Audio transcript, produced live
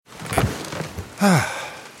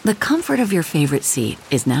The comfort of your favorite seat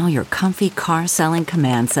is now your comfy car selling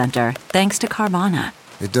command center, thanks to Carvana.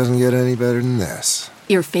 It doesn't get any better than this.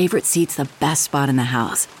 Your favorite seat's the best spot in the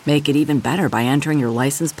house. Make it even better by entering your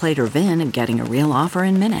license plate or VIN and getting a real offer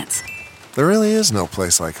in minutes. There really is no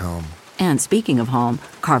place like home. And speaking of home,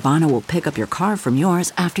 Carvana will pick up your car from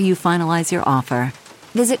yours after you finalize your offer.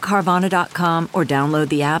 Visit Carvana.com or download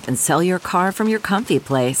the app and sell your car from your comfy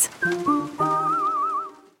place.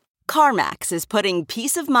 CarMax is putting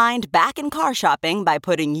peace of mind back in car shopping by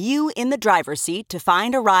putting you in the driver's seat to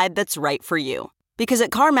find a ride that's right for you. Because at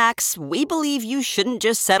CarMax, we believe you shouldn't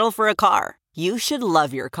just settle for a car. You should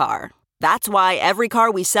love your car. That's why every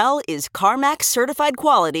car we sell is CarMax certified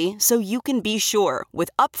quality, so you can be sure with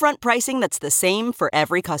upfront pricing that's the same for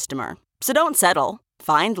every customer. So don't settle.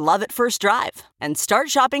 Find love at first drive and start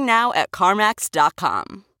shopping now at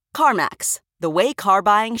CarMax.com. CarMax, the way car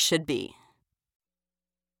buying should be.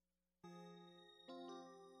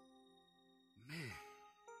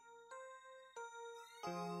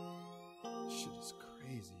 Shit is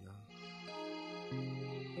crazy, yo.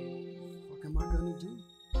 What am I gonna do?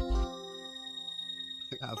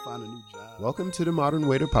 I gotta find a new job. Welcome to the Modern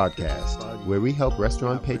Waiter Podcast, where we help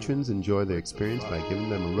restaurant patrons enjoy their experience by giving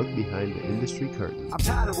them a look behind the industry curtain. I'm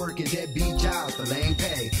tired of working deadbeat jobs for lame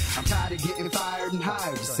pay. I'm tired of getting fired and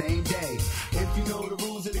hired the same day. If you know the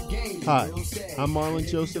rules of the game, Hi, you'll stay. I'm Marlon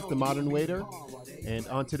Joseph, the Modern Waiter, and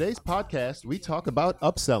on today's podcast, we talk about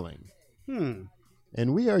upselling.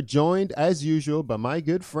 And we are joined, as usual, by my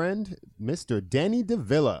good friend, Mr. Danny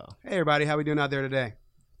DeVilla. Hey everybody, how we doing out there today?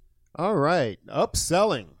 All right,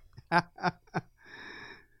 upselling.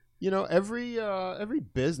 You know, every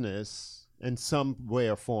business in some way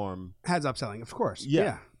or form Has upselling, of course.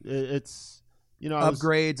 it's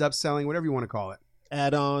Upgrades, upselling, whatever you want to call it.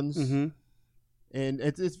 add-ons, Mm-hmm. and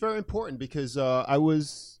it's very important because I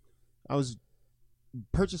was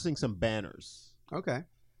purchasing some banners, Okay.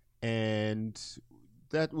 and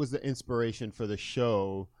that was the inspiration for the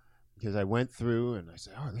show because I went through and I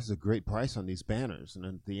said, "Oh, this is a great price on these banners," and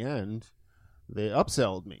at the end, they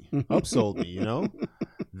upsold me. You know,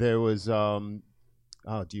 there was. Do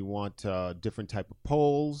you want different type of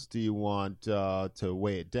poles? Do you want to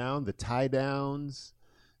weigh it down? The tie downs,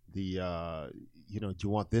 do you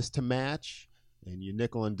want this to match? And you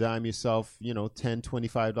nickel and dime yourself, $10,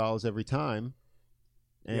 $25 every time,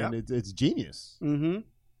 and Yep. it's genius. Mm-hmm.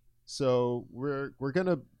 So we're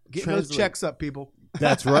gonna Get those checks up, people.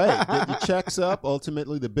 That's right. Get your checks up.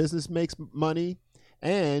 Ultimately, the business makes money,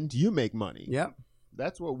 and you make money. Yep.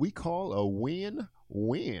 That's what we call a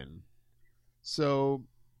win-win. So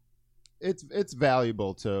it's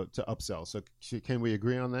valuable to upsell. So can we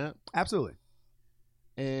agree on that? Absolutely.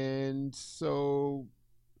 And so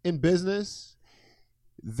in business,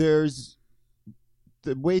 there's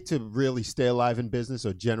the way to really stay alive in business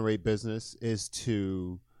or generate business is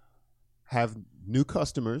to have new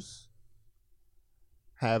customers,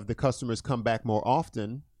 have the customers come back more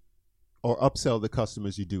often, or upsell the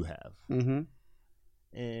customers you do have. Mm-hmm.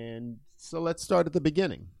 And so let's start at the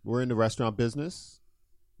beginning. We're in the restaurant business.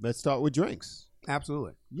 Let's start with drinks.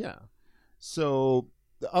 Absolutely. Yeah. So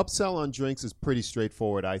the upsell on drinks is pretty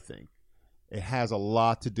straightforward, I think. It has a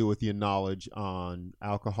lot to do with your knowledge on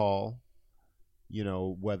alcohol,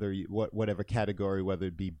 whatever category, whether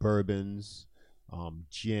it be bourbons,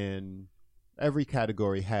 gin. Every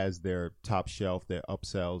category has their top shelf, their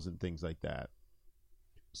upsells, and things like that.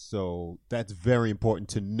 So that's very important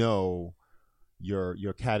to know your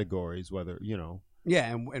categories, whether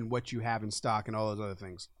Yeah, and what you have in stock and all those other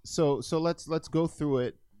things. So let's go through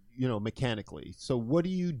it, mechanically. So what do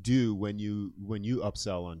you do when you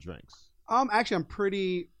upsell on drinks? Actually, I'm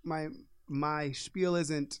pretty my spiel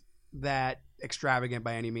isn't that extravagant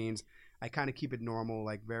by any means. I kind of keep it normal,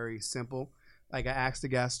 like very simple. Like I ask the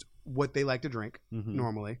guest what they like to drink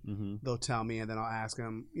normally. Mm-hmm. They'll tell me, and then I'll ask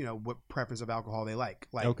them, what preference of alcohol they like.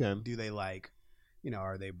 Like, Okay. do they like,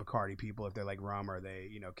 are they Bacardi people? If they like rum, are they,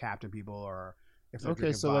 Captain people, or if they're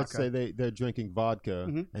drinking So vodka? let's say they're drinking vodka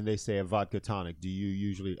Mhm. and they say a vodka tonic. Do you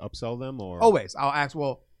usually upsell them or? Always, I'll ask.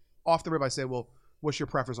 Well, off the rip, I say, well, what's your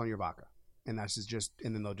preference on your vodka? And that's just,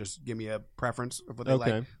 and then they'll just give me a preference of what they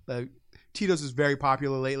like. The Tito's is very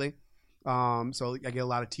popular lately, so I get a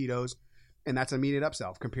lot of Tito's, and that's an immediate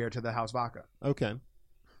upsell compared to the house vodka. Okay.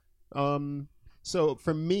 So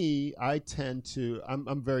for me, I tend to,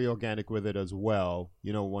 I'm very organic with it as well.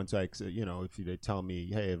 Once if they tell me,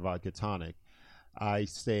 hey, a vodka tonic, I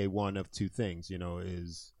say one of two things,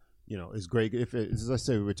 is great. Let's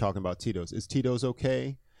say we were talking about Tito's, is Tito's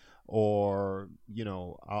okay? Or,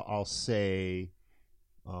 I'll say,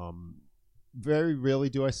 very rarely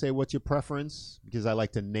do I say what's your preference, because I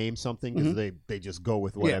like to name something, because they just go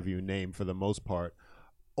with whatever you name for the most part.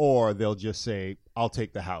 Or they'll just say, I'll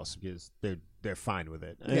take the house, because they're fine with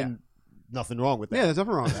it. And nothing wrong with that. Yeah, there's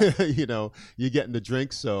nothing wrong with that. You know, you're getting the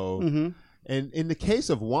drink. So, and in the case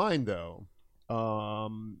of wine, though,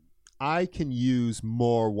 I can use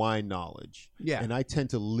more wine knowledge. Yeah. And I tend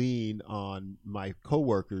to lean on my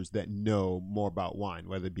coworkers that know more about wine,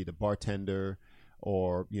 whether it be the bartender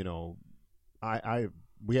or, you know,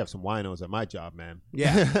 we have some winos at my job, man.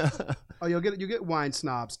 Yeah. Oh, you get wine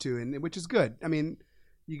snobs too, and which is good. I mean,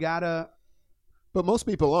 you gotta. But most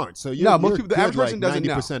people aren't. So most people, the average person doesn't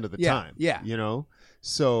know 90% of the time. Yeah. You know.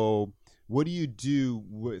 So what do you do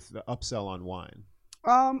with the upsell on wine?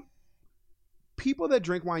 People that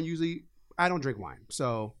drink wine usually. I don't drink wine,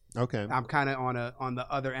 so okay. I'm kind of on the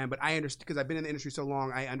other end. But I understand, because I've been in the industry so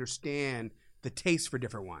long. I understand the taste for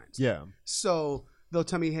different wines. Yeah. So they'll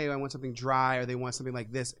tell me, hey, I want something dry, or they want something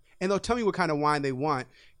like this. And they'll tell me what kind of wine they want.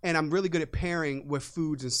 And I'm really good at pairing with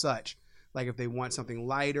foods and such. Like if they want something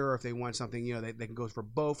lighter, or if they want something, you know, they can go for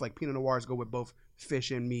both. Like Pinot Noirs go with both fish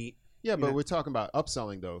and meat. Yeah, but we're talking about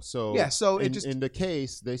upselling, though. So yeah, so in the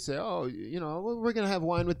case, they say, oh, you know, we're going to have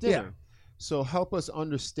wine with dinner. Yeah. So help us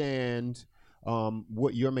understand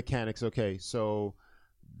what your mechanics. Okay, so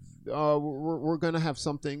we're going to have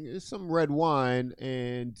some red wine,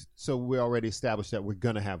 and so we already established that we're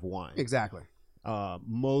going to have wine. Exactly.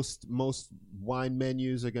 Most wine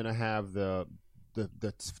menus are going to have the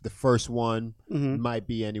first one might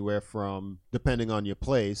be anywhere from, depending on your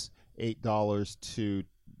place, $8 to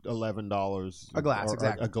 $11 a glass,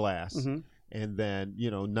 exactly. A glass, and then, you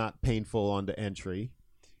know, not painful on the entry.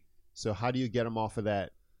 So how do you get them off of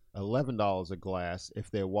that $11 a glass if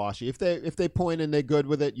they're washy? If they point and they're good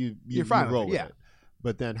with it, you're fine, roll with it.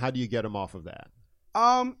 But then how do you get them off of that?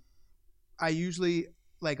 I usually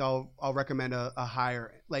I'll recommend a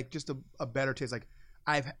higher, like just a better taste. Like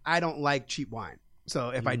I don't like cheap wine, so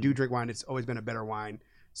if I do drink wine, it's always been a better wine.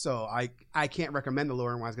 So I can't recommend the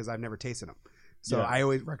lower end wines because I've never tasted them. So I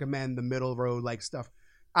always recommend the middle road like stuff.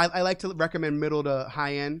 I like to recommend middle to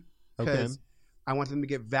high end because I want them to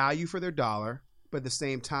get value for their dollar, but at the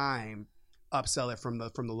same time upsell it from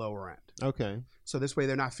the lower end. Okay. So this way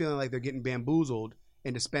they're not feeling like they're getting bamboozled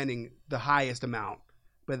into spending the highest amount,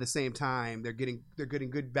 but at the same time they're getting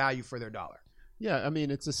good value for their dollar. Yeah, I mean,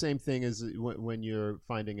 it's the same thing as when you're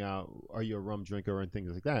finding out, are you a rum drinker and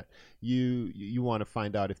things like that. You want to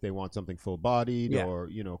find out if they want something full-bodied or,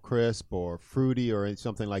 you know, crisp or fruity or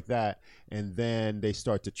something like that. And then they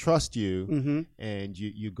start to trust you and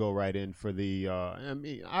you go right in for the, I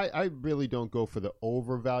mean, I really don't go for the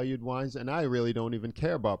overvalued wines, and I really don't even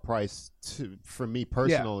care about price for me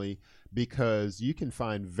personally. Yeah. Because you can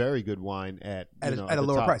find very good wine at a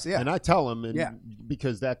lower top price, and I tell them,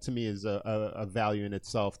 because that to me is a value in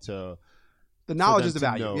itself. To the knowledge is the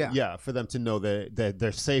value, for them to know that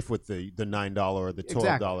they're safe with the $9 or the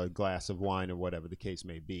 $12 glass of wine or whatever the case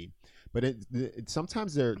may be. But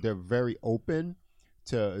sometimes they're very open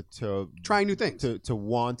to trying new things, to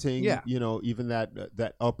wanting, you know, even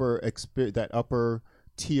that upper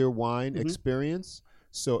tier wine experience.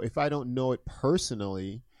 So if I don't know it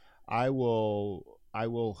personally, I will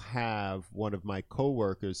have one of my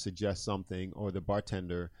coworkers suggest something, or the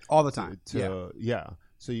bartender all the time. So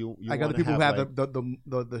you I got the people who have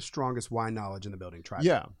the strongest wine knowledge in the building. Try.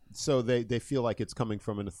 Yeah. So they feel like it's coming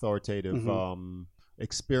from an authoritative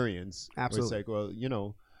experience. Absolutely. It's like, well, you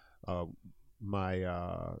know, my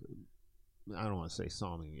I don't want to say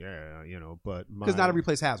something, you know, but because not every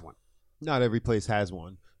place has one. Not every place has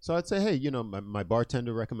one. So I'd say, hey, you know, my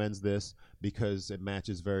bartender recommends this because it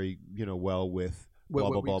matches very, you know, well with blah,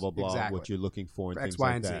 blah, blah, blah, blah, exactly. what you're looking for and X, things Y,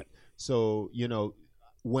 like and that. Z. So, you know,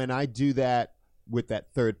 when I do that with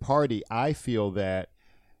that third party, I feel that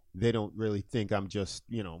they don't really think I'm just,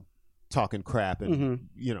 you know, talking crap and,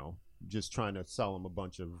 you know, just trying to sell them a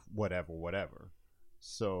bunch of whatever.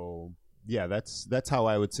 So, yeah, that's how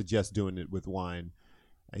I would suggest doing it with wine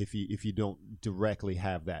if you don't directly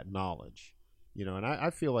have that knowledge. You know, and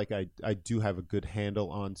I feel like I do have a good handle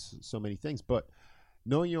on so many things, but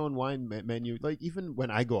knowing your own wine menu, like even when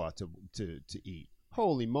I go out to eat,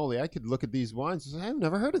 holy moly, I could look at these wines and say, I've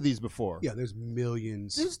never heard of these before. Yeah, there's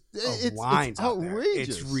millions of wines it's out outrageous. There.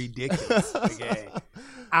 It's ridiculous.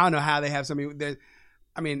 I don't know how they have something.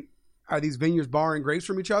 I mean, are these vineyards borrowing grapes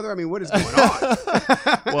from each other? I mean, what is going on?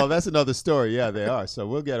 Well, that's another story. Yeah, they are. So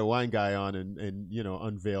we'll get a wine guy on and you know,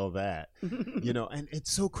 unveil that. You know, and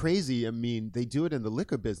it's so crazy. I mean, they do it in the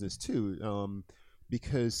liquor business too,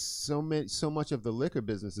 because so much of the liquor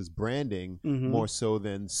business is branding more so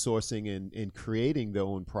than sourcing and creating their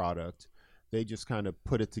own product. They just kind of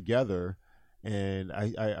put it together And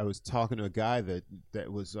I was talking to a guy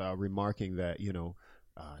that was remarking that,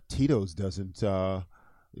 Tito's doesn't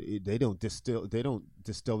they don't distill their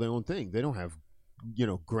own thing. They don't have,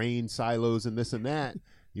 grain silos and this and that.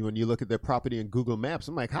 When you look at their property in Google Maps,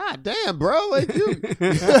 I'm like, "Hot damn, bro! Like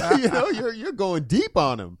you're going deep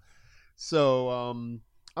on them." So,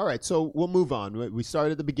 all right. So we'll move on. We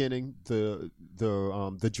started at the beginning,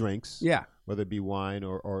 the drinks, Yeah. whether it be wine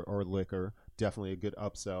or liquor. Definitely a good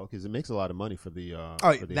upsell because it makes a lot of money for the.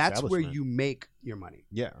 That's where you make your money.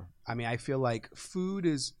 Yeah. I mean, I feel like food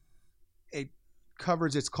it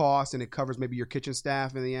covers its cost and it covers maybe your kitchen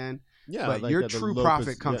staff in the end. Yeah. But like your true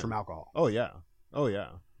profit comes yeah. from alcohol. Oh yeah. Oh yeah.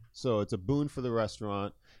 So it's a boon for the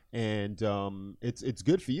restaurant, and it's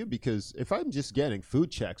good for you because if I'm just getting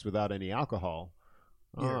food checks without any alcohol,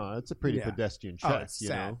 it's a pretty pedestrian check. It's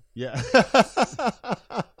sad. Yeah.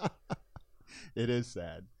 It is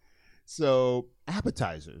sad. So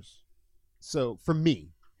appetizers. So for me,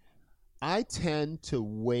 I tend to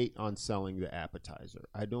wait on selling the appetizer.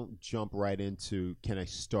 I don't jump right into, can I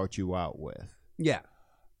start you out with? Yeah.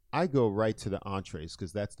 I go right to the entrees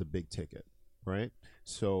because that's the big ticket, right?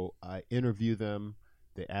 So I interview them.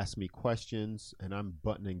 They ask me questions, and I'm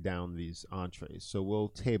buttoning down these entrees. So we'll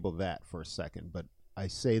table that for a second. But I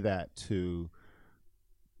say that to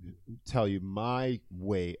tell you my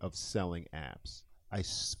way of selling apps. I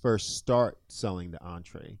first start selling the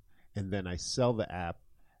entree, and then I sell the app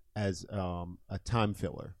as a time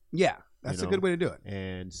filler. Yeah, that's a good way to do it.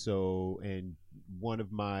 And one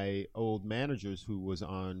of my old managers who was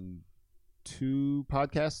on 2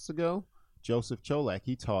 podcasts ago, Joseph Cholak,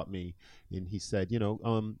 he taught me, and he said,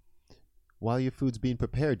 while your food's being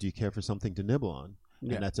prepared, do you care for something to nibble on?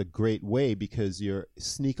 Yeah. And that's a great way because you're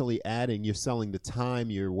sneakily you're selling the time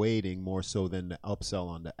you're waiting more so than the upsell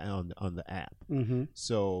on the app. Mm-hmm.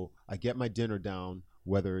 So I get my dinner down,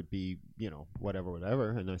 whether it be, whatever.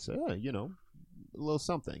 And I say, a little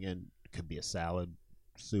something. And it could be a salad,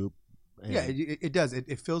 soup. Yeah, it does.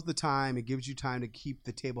 It fills the time. It gives you time to keep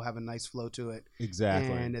the table, have a nice flow to it.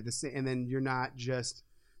 Exactly. And then you're not just,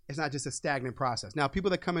 it's not just a stagnant process. Now, people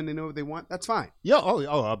that come in and know what they want, that's fine. Yeah.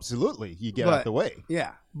 Oh, absolutely. You get out the way.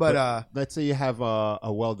 Yeah. But let's say you have a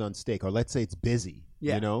well-done steak, or let's say it's busy,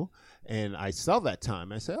 and I sell that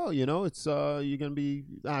time. I say, it's, you're going to be,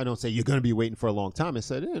 I don't say you're going to be waiting for a long time. I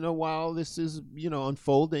said, while this is,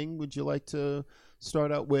 unfolding, would you like to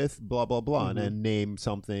start out with blah, blah, blah, and then name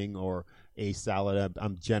something or a salad.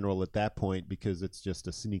 I'm general at that point because it's just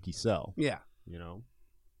a sneaky sell. Yeah.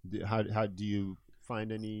 How do you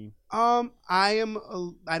find any? I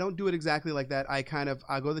don't do it exactly like that. I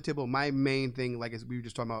go to the table. My main thing, like as we were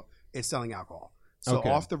just talking about, is selling alcohol. So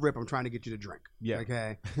off the rip, I'm trying to get you to drink. Yeah.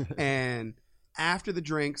 Okay. And after the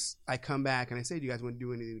drinks, I come back and I say, do you guys want to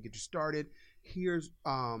do anything to get you started? Here's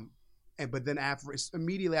but then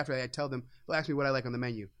immediately after I tell them, they'll ask me what I like on the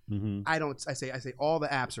menu. Mm-hmm. I say all the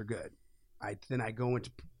apps are good. Then I go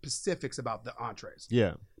into specifics about the entrees.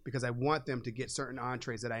 Yeah. Because I want them to get certain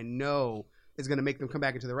entrees that I know is going to make them come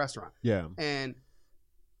back into the restaurant. Yeah. And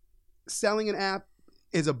selling an app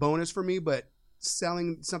is a bonus for me, but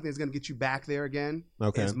selling something that's going to get you back there again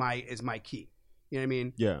is my key. You know what I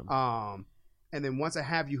mean? Yeah. And then once I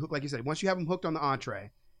have you hooked, like you said, once you have them hooked on the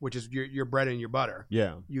entree, which is your bread and your butter.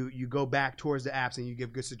 Yeah. You go back towards the apps and you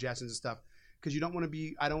give good suggestions and stuff because you don't want to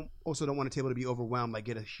be. I don't want a table to be overwhelmed. Like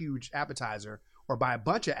get a huge appetizer or buy a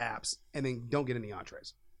bunch of apps and then don't get any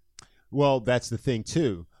entrees. Well, that's the thing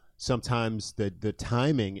too. Sometimes the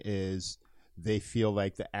timing is they feel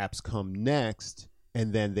like the apps come next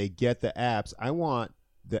and then they get the apps. I want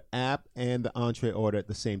the app and the entree order at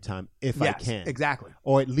the same time if I can. Exactly.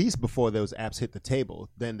 Or at least before those apps hit the table.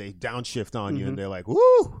 Then they downshift on you and they're like,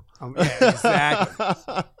 woo! Yeah, exactly.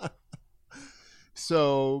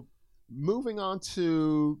 So moving on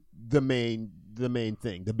to the main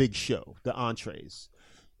thing, the big show, the entrees.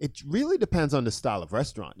 It really depends on the style of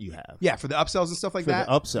restaurant you have. Yeah, for the upsells and stuff like that.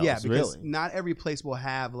 For the upsells, yeah, because really. Not every place will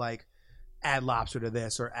have like add lobster to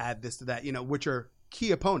this or add this to that, which are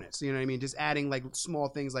key opponents. You know what I mean? Just adding like small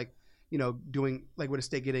things like, doing like with a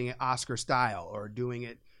steak getting an Oscar style or doing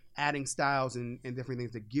it, adding styles and different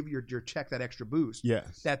things to give your check that extra boost.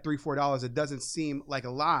 Yes. That $3-4, it doesn't seem like a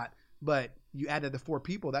lot, but you added the 4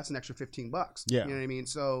 people, that's an extra $15. Yeah. You know what I mean?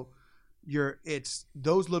 So it's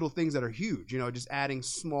those little things that are huge, just adding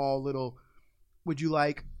small little, would you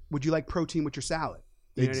like protein with your salad?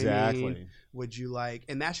 You know exactly. what I mean? Would you like,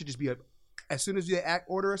 and that should just be as soon as you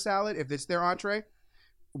order a salad, if it's their entree,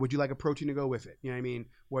 would you like a protein to go with it? You know what I mean?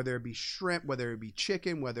 Whether it be shrimp, whether it be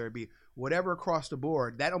chicken, whether it be whatever across the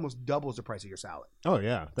board, that almost doubles the price of your salad. Oh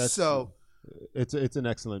yeah. It's an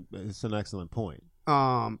excellent point.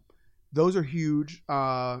 Those are huge.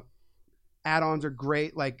 Add-ons are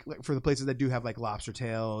great, like for the places that do have like lobster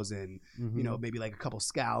tails and maybe like a couple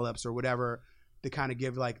scallops or whatever, to kind of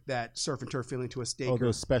give like that surf and turf feeling to a steak. Oh,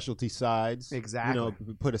 those specialty sides. Exactly.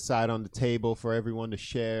 Put a side on the table for everyone to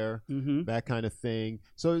share, that kind of thing.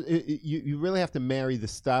 So you really have to marry the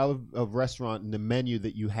style of restaurant and the menu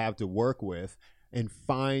that you have to work with, and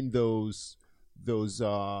find those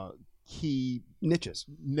key niches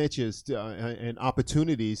and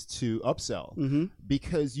opportunities to upsell,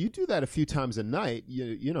 because you do that a few times a night.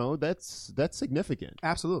 You know that's significant.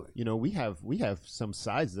 Absolutely. We have some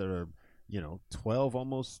sides that are $12,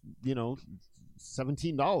 almost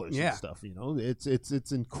 $17 and stuff.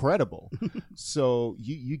 It's incredible. So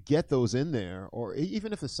you get those in there, or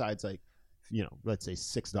even if the side's like let's say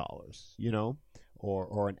 $6,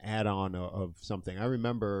 or an add-on of something. I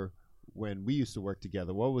remember when we used to work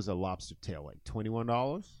together, what was a lobster tail, like $21,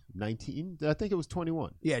 $19? I think it was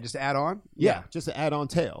 $21. Yeah, just add on. Yeah, just an add-on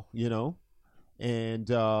tail, and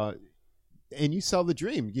you sell the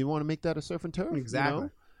dream. You want to make that a surf and turf, exactly.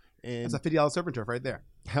 And that's a $50 surf and turf right there.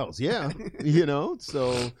 Hells yeah,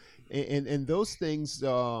 So and those things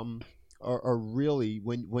are really,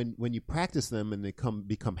 when you practice them and they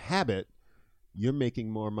become habit, you're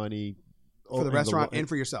making more money. For the restaurant and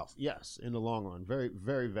for yourself. Yes, in the long run. Very,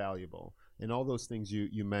 very valuable. And all those things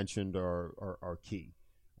you mentioned are key.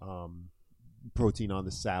 Protein on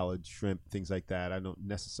the salad, shrimp, things like that. I don't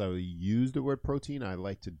necessarily use the word protein. I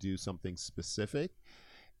like to do something specific.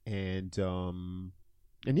 And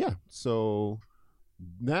yeah, so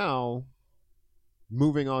now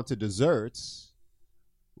moving on to desserts,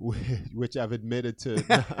 which I've admitted to.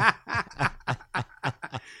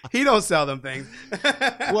 He don't sell them things.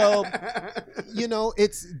 Well,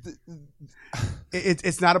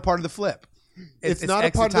 it's not a part of the flip. It's not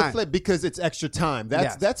a part of the flip because it's extra time.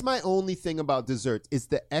 Yes. That's my only thing about desserts. It's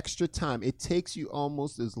the extra time. It takes you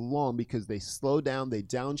almost as long because they slow down, they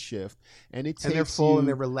downshift, and they're full and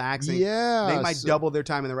they're relaxing. Yeah, they might double their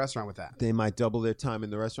time in the restaurant with that. They might double their time in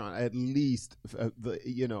the restaurant at least.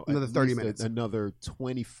 Another 30 minutes, another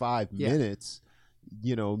 25 minutes.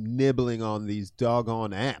 Nibbling on these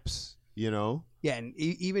doggone apps. Yeah, and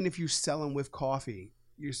even if you sell them with coffee,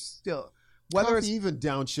 you're still. Whether it's even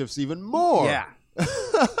downshifts even more. Yeah.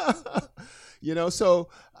 So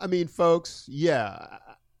I mean, folks, yeah,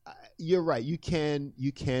 you're right. You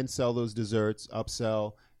can sell those desserts,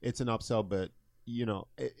 upsell. It's an upsell, but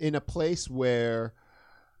in a place where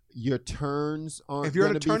your turns aren't. If you're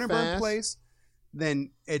in a turn and burn place,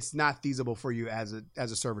 then it's not feasible for you as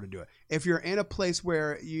a server to do it. If you're in a place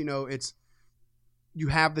where you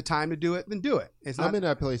have the time to do it, then do it. I'm in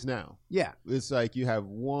that place now. Yeah. It's like you have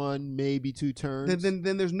one, maybe two turns.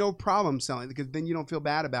 Then there's no problem selling, because then you don't feel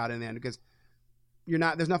bad about it, then, because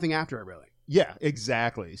there's nothing after it really. Yeah,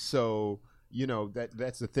 exactly. So,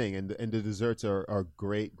 that's the thing. And the desserts are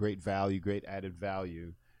great value, great added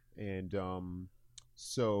value. And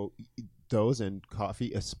so those, and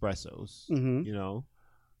coffee, espressos,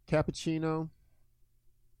 cappuccino.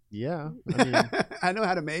 Yeah. I mean, I know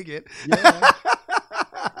how to make it. Yeah.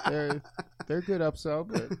 They're good upsell,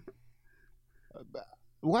 but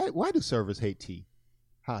why do servers hate tea?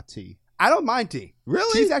 Hot tea. I don't mind tea.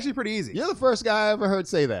 Really? Tea's actually pretty easy. You're the first guy I ever heard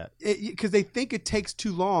say that. Because they think it takes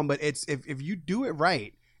too long, but it's if you do it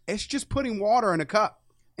right, it's just putting water in a cup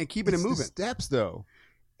and keeping it moving. The steps, though.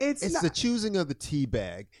 It's the choosing of the tea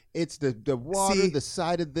bag. It's the water, the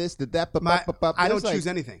side of this, that. I don't choose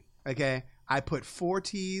anything. Okay, I put 4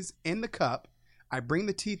 teas in the cup. I bring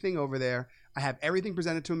the tea thing over there. I have everything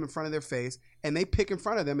presented to them in front of their face, and they pick in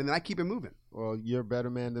front of them, and then I keep it moving. Well, you're a better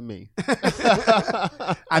man than me.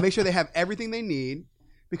 I make sure they have everything they need,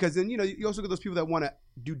 because then, you also get those people that want to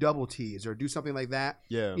do double teas or do something like that.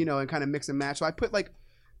 Yeah. And kind of mix and match. So I put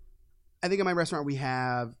I think in my restaurant we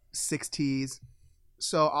have 6 teas.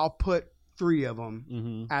 So I'll put 3 of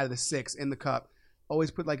them out of the 6 in the cup.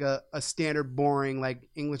 Always put like a standard boring like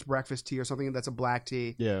English breakfast tea or something that's a black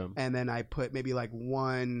tea. Yeah. And then I put maybe like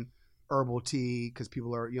 1 herbal tea, because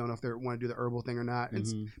people are, know if they want to do the herbal thing or not.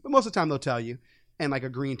 But most of the time they'll tell you. And like a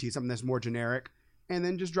green tea, something that's more generic. And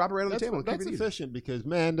then just drop it right on the table. That's efficient, because,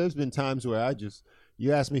 man, there's been times where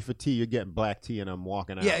you ask me for tea, you're getting black tea, and I'm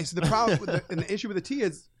walking out. Yeah, so the problem and the issue with the tea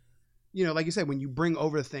is, like you said, when you bring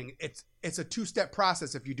over the thing, it's a 2-step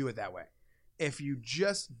process if you do it that way. If you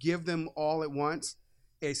just give them all at once,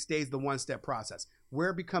 it stays the 1-step process. Where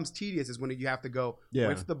it becomes tedious is when you have to go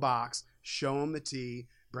with the box, show them the tea,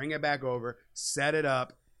 bring it back over, set it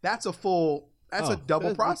up. That's a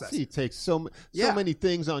double process. The tea takes so many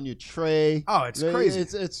things on your tray. Oh, it's crazy.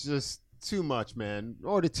 It's just too much, man.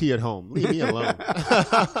 Order tea at home. Leave me alone.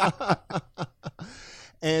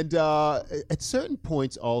 And at certain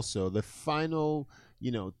points, also the final,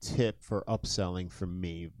 tip for upselling for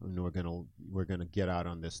me, and we're gonna get out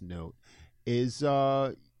on this note, is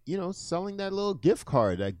selling that little gift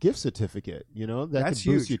card, that gift certificate. That That's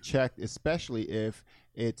can boost huge. your check, especially if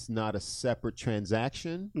it's not a separate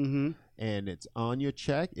transaction and it's on your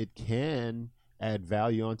check. It can add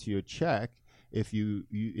value onto your check if you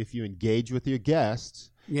engage with your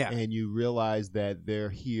guests and you realize that they're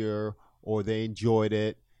here or they enjoyed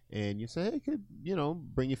it, and you say, hey, could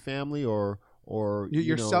bring your family or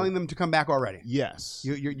you're selling them to come back already. Yes.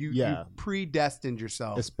 You predestined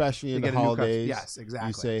yourself, especially in the holidays. Yes, exactly.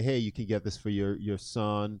 You say, hey, you can get this for your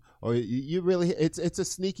son, or you really, it's a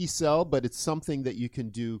sneaky sell, but it's something that you can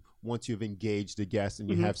do once you've engaged a guest and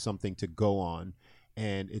you have something to go on,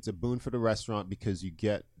 and it's a boon for the restaurant because you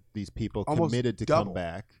get these people almost committed to double. come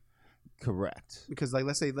back. Correct. Because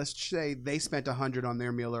let's say they spent $100 on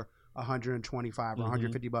their meal, or $125 or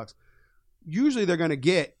 $150. Usually they're going to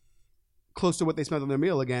get close to what they spent on their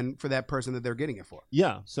meal again for that person that they're getting it for.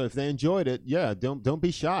 Yeah. So if they enjoyed it, don't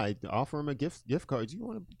be shy. Offer them a gift card. Do you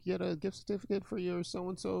want to get a gift certificate for your so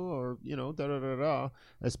and so, or da da da da.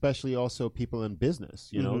 Especially also people in business.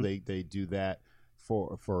 They do that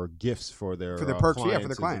for gifts for their perks, clients, for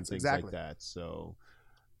the clients, and things exactly. like that. So.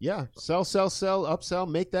 Yeah, sell, upsell,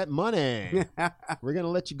 make that money. We're going to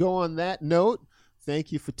let you go on that note.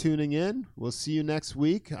 Thank you for tuning in. We'll see you next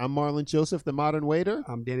week. I'm Marlon Joseph, the Modern Waiter.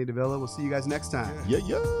 I'm Danny DeVilla. We'll see you guys next time. Yeah.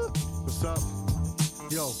 What's up?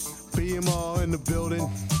 Yo, BMR in the building.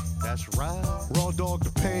 That's right. Raw dog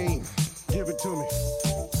the pain. Give it to me.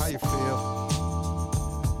 How you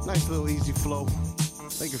feel? Nice little easy flow.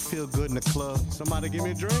 Make it feel good in the club. Somebody give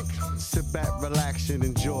me a drink. Sit back, relax, and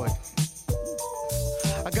enjoy.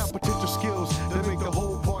 I got potential skills that make the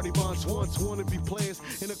whole party bounce. Once wanna be players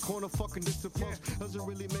in a corner fucking disappoints. Doesn't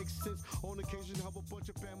really make sense. On occasion, have a bunch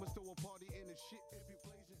of families still apart.